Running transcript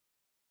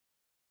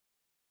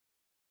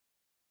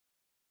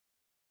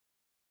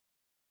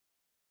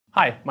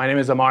Hi, my name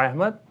is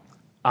Ahmad.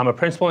 I'm a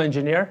principal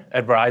engineer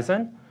at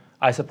Verizon.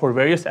 I support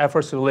various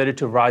efforts related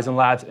to Verizon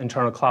Labs'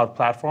 internal cloud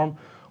platform.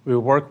 We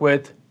work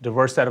with a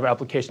diverse set of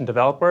application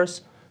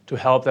developers to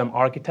help them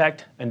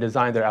architect and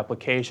design their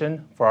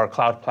application for our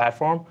cloud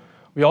platform.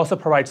 We also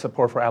provide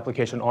support for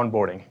application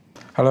onboarding.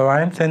 Hello,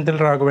 I am Senthil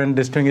Raghavan,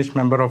 distinguished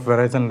member of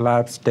Verizon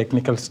Labs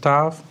technical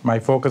staff. My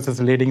focus is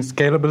leading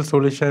scalable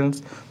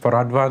solutions for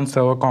advanced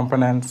server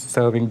components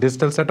serving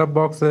digital set-top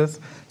boxes,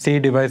 C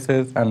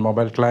devices, and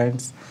mobile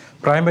clients,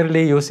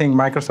 primarily using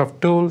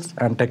Microsoft tools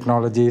and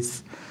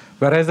technologies.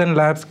 Verizon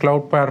Labs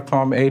cloud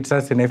platform aids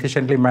us in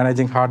efficiently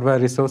managing hardware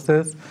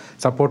resources,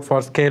 support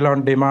for scale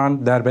on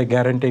demand, thereby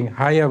guaranteeing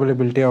high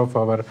availability of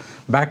our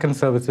backend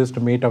services to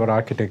meet our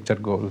architecture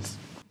goals.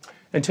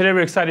 And today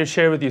we're excited to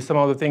share with you some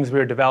of the things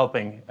we're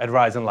developing at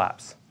Verizon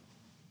Labs.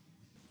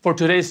 For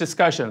today's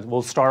discussions,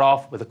 we'll start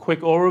off with a quick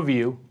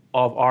overview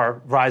of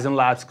our Verizon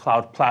Labs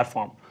cloud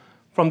platform.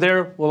 From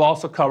there, we'll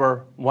also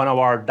cover one of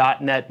our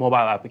 .NET mobile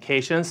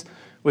applications,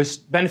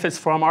 which benefits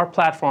from our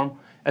platform,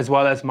 as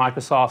well as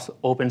Microsoft's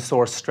open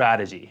source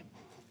strategy.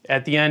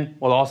 At the end,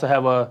 we'll also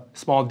have a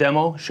small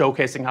demo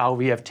showcasing how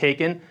we have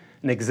taken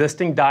an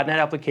existing .NET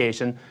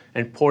application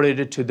and ported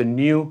it to the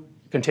new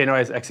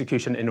containerized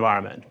execution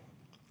environment.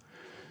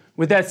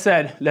 With that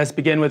said, let's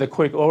begin with a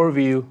quick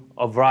overview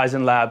of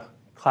Verizon Lab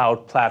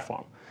Cloud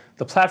Platform.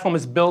 The platform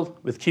is built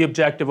with key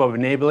objective of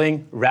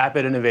enabling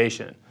rapid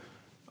innovation.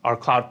 Our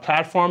cloud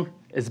platform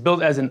is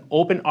built as an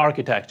open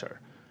architecture.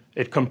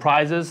 It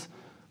comprises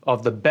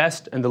of the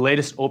best and the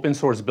latest open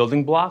source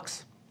building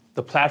blocks.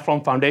 The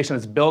platform foundation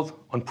is built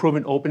on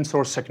proven open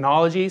source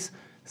technologies,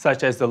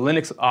 such as the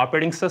Linux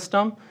operating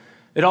system.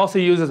 It also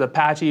uses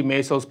Apache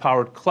Mesos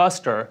powered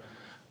cluster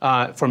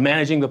for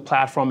managing the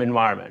platform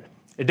environment.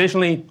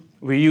 Additionally,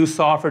 we use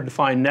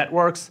software-defined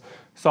networks,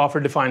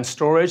 software-defined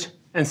storage,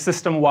 and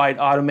system-wide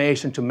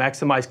automation to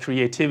maximize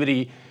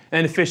creativity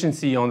and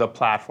efficiency on the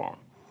platform.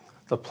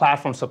 The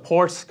platform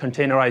supports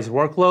containerized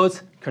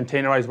workloads.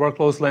 Containerized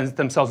workloads lend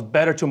themselves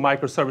better to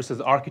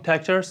microservices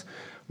architectures.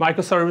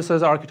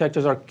 Microservices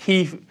architectures are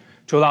key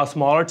to allow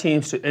smaller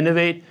teams to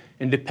innovate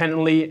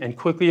independently and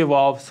quickly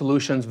evolve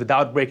solutions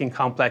without breaking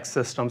complex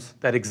systems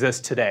that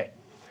exist today.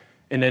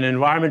 In an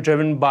environment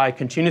driven by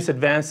continuous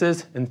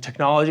advances in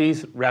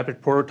technologies,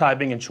 rapid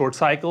prototyping, and short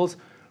cycles,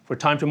 for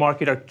time to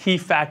market are key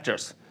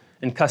factors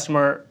in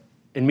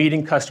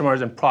meeting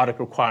customers and product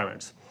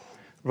requirements.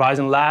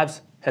 Verizon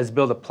Labs has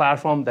built a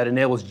platform that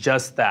enables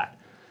just that.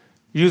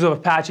 Use of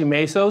Apache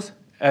Mesos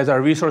as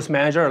our resource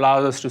manager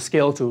allows us to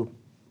scale to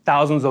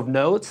thousands of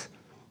nodes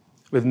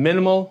with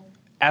minimal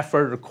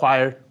effort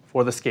required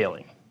for the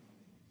scaling.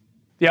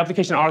 The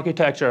application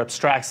architecture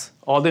abstracts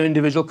all the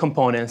individual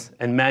components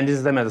and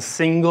manages them as a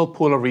single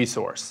pool of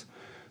resource.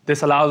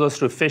 This allows us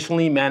to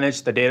efficiently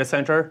manage the data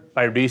center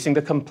by reducing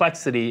the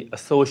complexity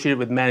associated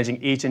with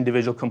managing each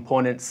individual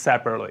component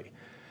separately.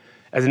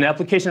 As an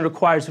application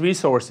requires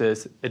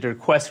resources, it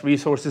requests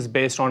resources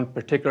based on a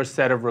particular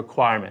set of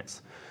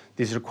requirements.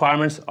 These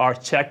requirements are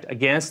checked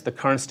against the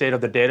current state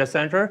of the data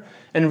center,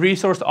 and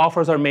resource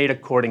offers are made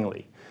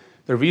accordingly.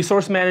 The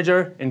resource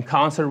manager, in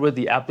concert with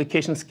the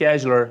application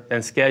scheduler,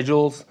 then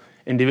schedules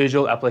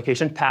individual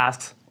application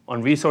tasks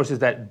on resources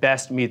that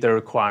best meet the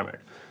requirement.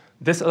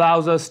 This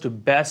allows us to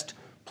best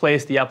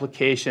place the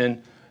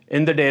application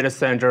in the data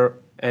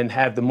center and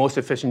have the most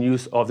efficient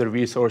use of the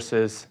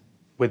resources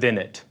within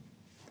it.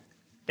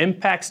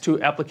 Impacts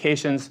to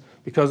applications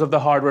because of the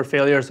hardware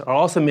failures are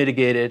also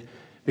mitigated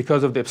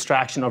because of the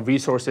abstraction of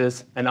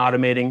resources and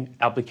automating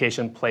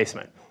application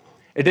placement.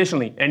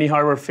 Additionally, any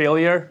hardware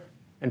failure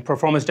and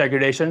performance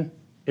degradation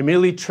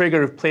immediately trigger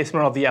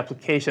replacement of the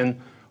application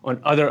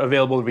on other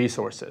available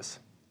resources.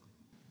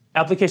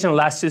 Application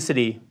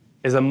elasticity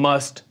is a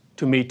must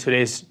to meet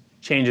today's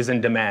changes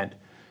in demand.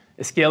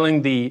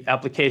 Scaling the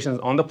applications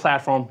on the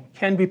platform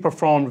can be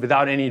performed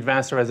without any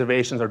advanced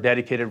reservations or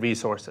dedicated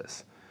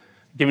resources.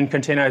 Given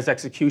containerized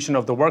execution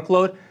of the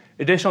workload,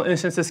 additional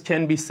instances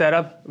can be set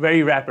up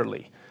very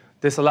rapidly.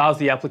 This allows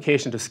the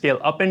application to scale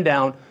up and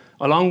down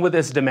along with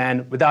its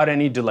demand without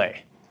any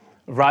delay.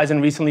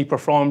 Verizon recently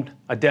performed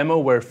a demo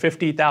where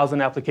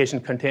 50,000 application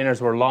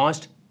containers were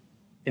launched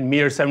in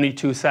mere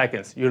 72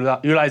 seconds,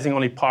 utilizing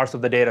only parts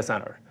of the data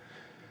center.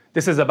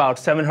 This is about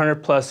 700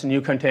 plus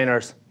new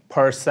containers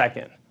per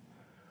second.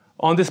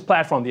 On this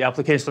platform, the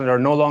applications are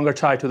no longer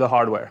tied to the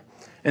hardware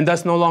and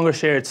thus no longer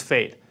share its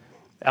fate.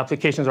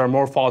 Applications are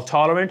more fault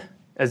tolerant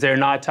as they're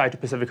not tied to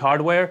specific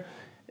hardware.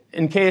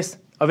 In case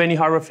of any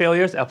hardware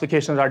failures,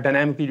 applications are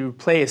dynamically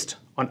replaced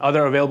on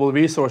other available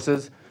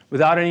resources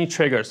without any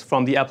triggers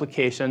from the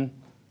application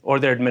or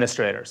their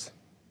administrators.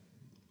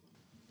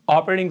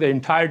 Operating the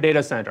entire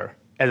data center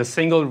as a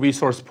single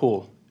resource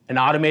pool and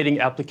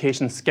automating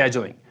application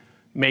scheduling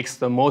makes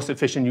the most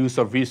efficient use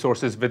of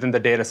resources within the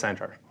data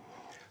center.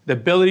 The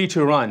ability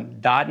to run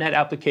 .NET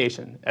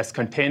application as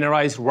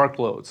containerized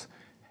workloads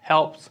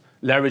helps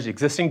leverage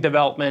existing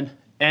development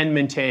and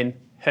maintain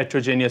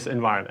heterogeneous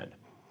environment.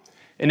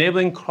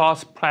 Enabling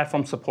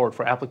cross-platform support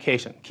for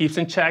application keeps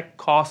in check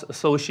costs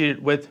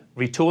associated with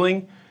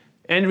retooling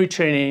and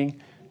retraining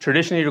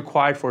traditionally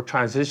required for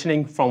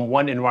transitioning from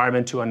one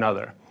environment to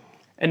another.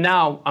 And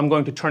now I'm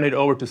going to turn it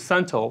over to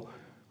Senthil,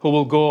 who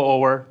will go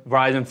over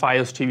Verizon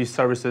Fios TV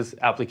Services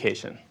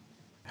application.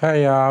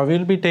 Hi,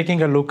 we'll be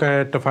taking a look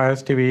at the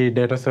Fios TV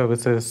Data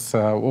Services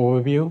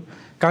overview.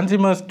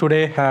 Consumers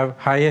today have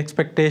high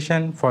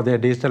expectation for their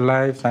digital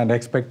lives and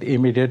expect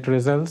immediate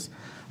results.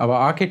 Our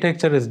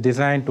architecture is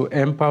designed to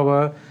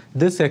empower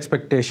this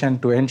expectation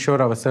to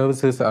ensure our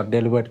services are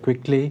delivered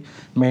quickly,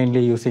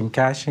 mainly using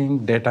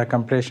caching, data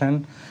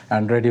compression,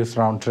 and reduced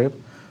round trip.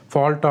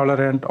 Fault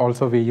tolerant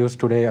also we use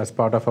today as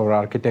part of our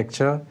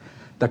architecture.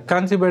 The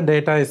consumer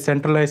data is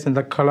centralized in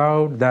the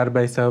cloud,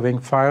 thereby serving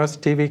Fios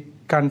TV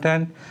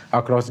content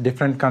across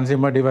different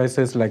consumer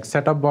devices like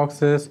set-top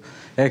boxes,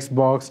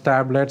 Xbox,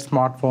 tablets,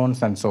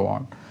 smartphones, and so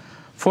on.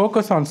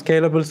 Focus on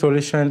scalable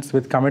solutions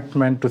with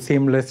commitment to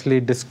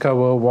seamlessly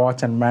discover,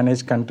 watch, and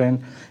manage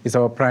content is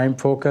our prime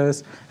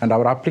focus, and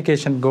our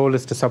application goal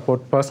is to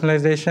support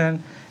personalization,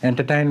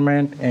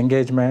 entertainment,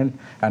 engagement,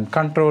 and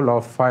control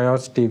of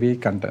Fios TV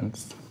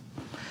contents.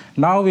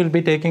 Now we'll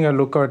be taking a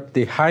look at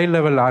the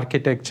high-level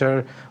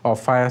architecture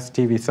of Fios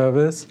TV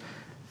service.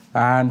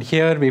 And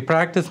here we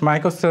practice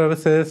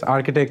microservices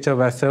architecture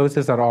where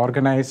services are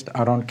organized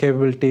around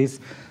capabilities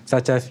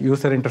such as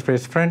user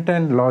interface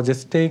front-end,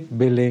 logistic,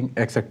 billing,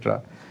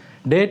 etc.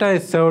 Data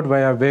is served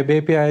via web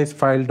APIs,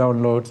 file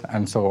downloads,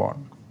 and so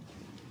on.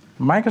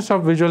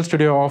 Microsoft Visual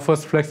Studio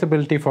offers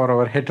flexibility for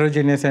our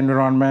heterogeneous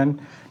environment.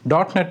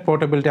 .NET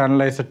Portability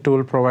Analyzer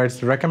tool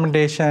provides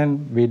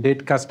recommendation. We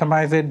did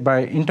customize it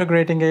by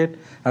integrating it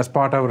as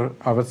part of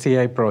our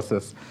CI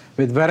process.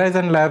 With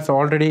Verizon Labs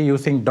already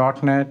using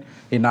 .NET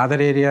in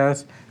other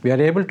areas, we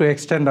are able to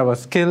extend our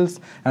skills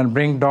and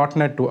bring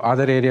 .NET to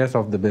other areas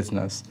of the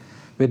business.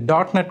 With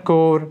 .NET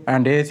Core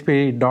and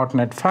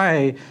ASP.NET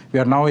 5, we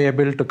are now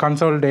able to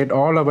consolidate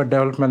all our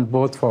development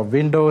both for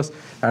Windows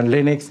and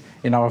Linux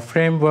in our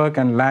framework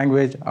and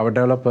language our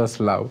developers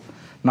love.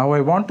 Now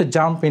I want to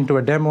jump into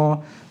a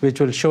demo which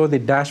will show the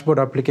dashboard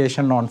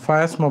application on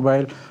Fios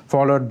Mobile,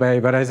 followed by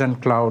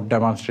Verizon Cloud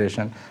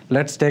demonstration.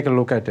 Let's take a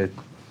look at it.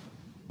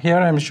 Here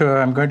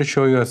I'm going to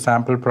show you a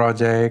sample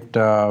project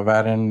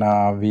wherein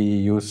we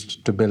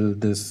used to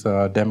build this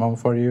demo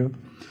for you.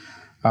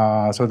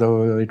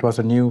 It was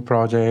a new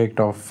project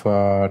of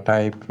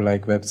type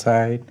like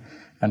website,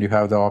 and you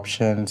have the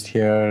options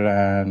here,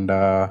 and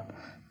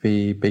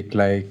we picked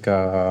like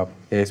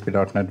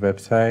ASP.NET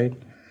website.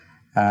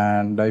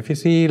 And if you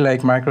see,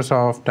 like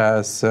Microsoft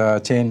has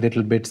changed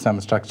little bit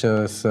some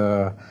structures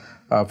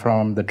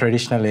from the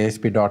traditional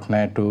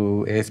ASP.NET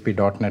to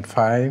ASP.NET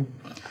 5,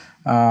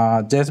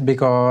 just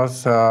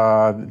because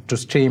to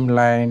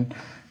streamline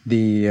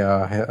the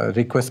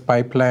request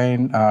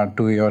pipeline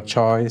to your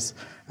choice,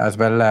 as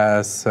well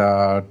as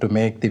to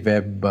make the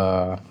web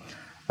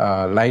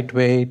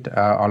lightweight,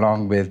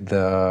 along with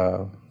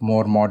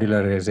more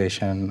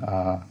modularization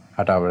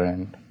at our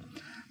end.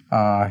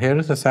 Here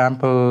is a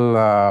sample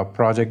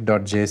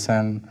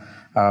project.json,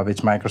 which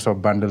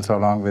Microsoft bundles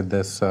along with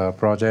this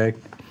project.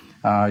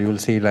 You will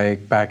see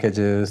like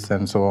packages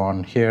and so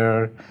on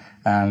here,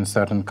 and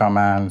certain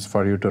commands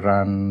for you to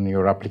run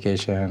your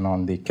application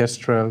on the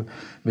Kestrel,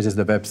 which is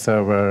the web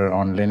server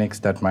on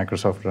Linux that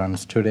Microsoft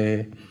runs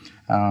today.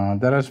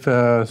 There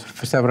are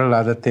several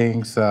other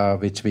things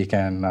which we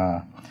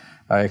can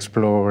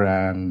explore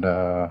and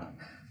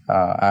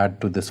add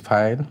to this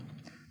file.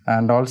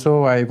 And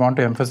also, I want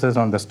to emphasize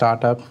on the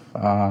startup,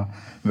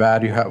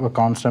 where you have a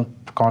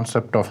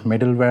concept of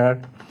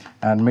middleware.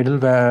 And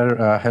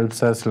middleware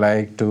helps us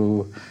like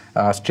to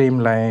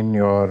streamline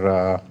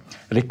your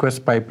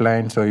request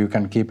pipeline, so you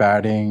can keep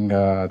adding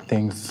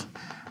things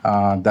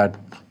that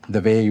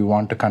the way you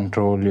want to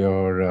control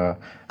your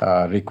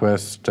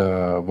request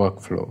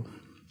workflow.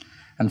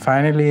 And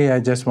finally, I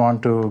just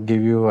want to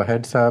give you a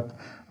heads up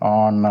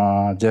on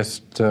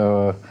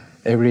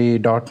every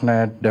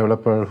 .NET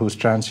developer who's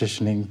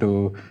transitioning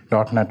to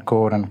 .NET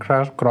Core and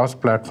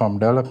cross-platform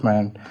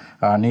development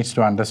needs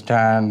to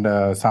understand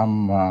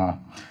some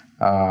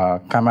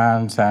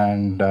commands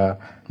and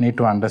need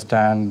to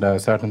understand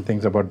certain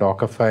things about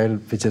Dockerfile,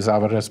 which is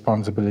our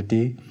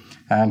responsibility.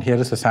 And here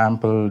is a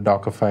sample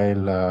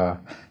Dockerfile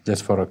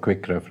just for a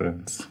quick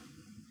reference.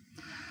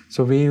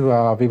 So we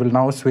will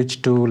now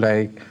switch to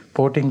like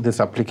porting this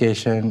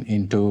application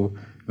into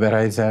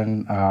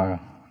Verizon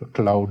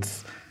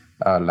Cloud's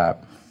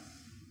lab.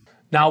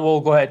 Now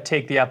we'll go ahead and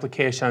take the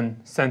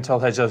application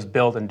Senthil has just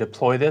built and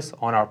deploy this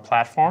on our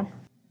platform.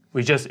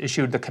 We just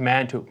issued the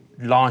command to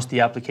launch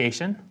the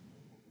application.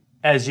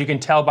 As you can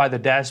tell by the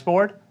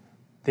dashboard,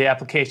 the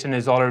application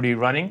is already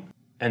running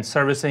and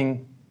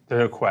servicing the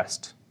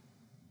request.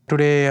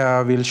 Today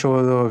we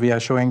are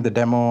showing the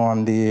demo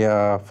on the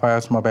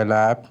Fios mobile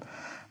app.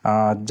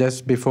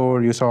 Just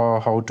before you saw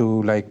how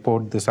to like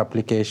port this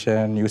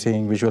application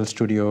using Visual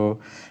Studio,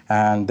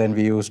 and then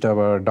we used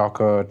our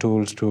Docker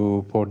tools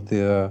to port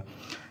the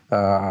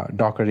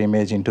Docker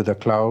image into the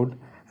cloud.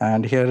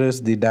 And here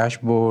is the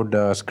dashboard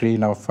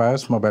screen of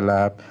Fios mobile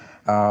app,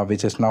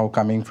 which is now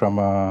coming from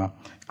a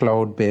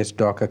cloud-based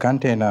Docker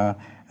container.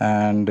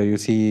 And you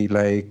see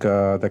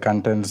the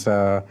contents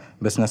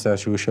business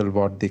as usual,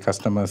 what the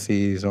customer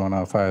sees on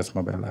our Fios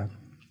mobile app.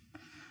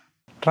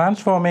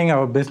 Transforming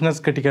our business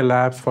critical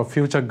apps for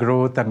future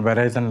growth and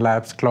Verizon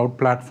Labs cloud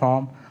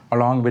platform,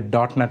 along with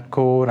 .NET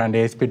Core and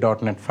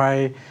ASP.NET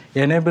 5,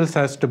 enables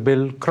us to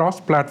build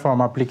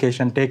cross-platform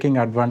application taking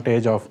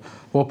advantage of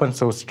open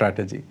source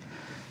strategy.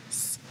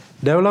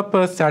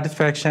 Developers'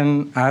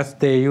 satisfaction as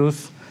they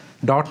use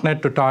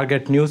 .NET to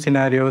target new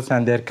scenarios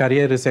and their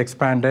career is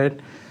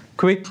expanded.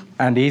 Quick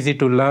and easy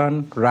to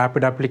learn,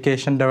 rapid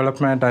application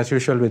development as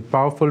usual with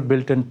powerful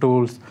built-in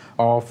tools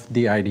of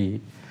the IDE.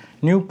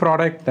 New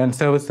product and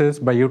services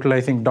by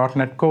utilizing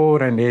 .NET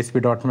Core and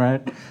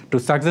ASP.NET to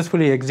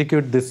successfully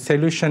execute this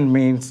solution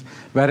means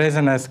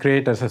Verizon has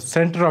created a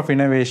center of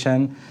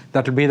innovation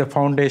that will be the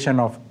foundation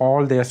of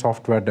all their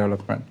software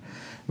development.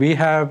 We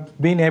have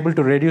been able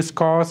to reduce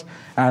costs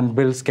and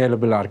build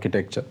scalable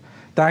architecture.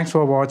 Thanks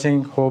for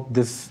watching. Hope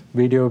this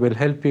video will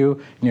help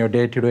you in your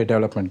day-to-day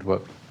development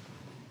work.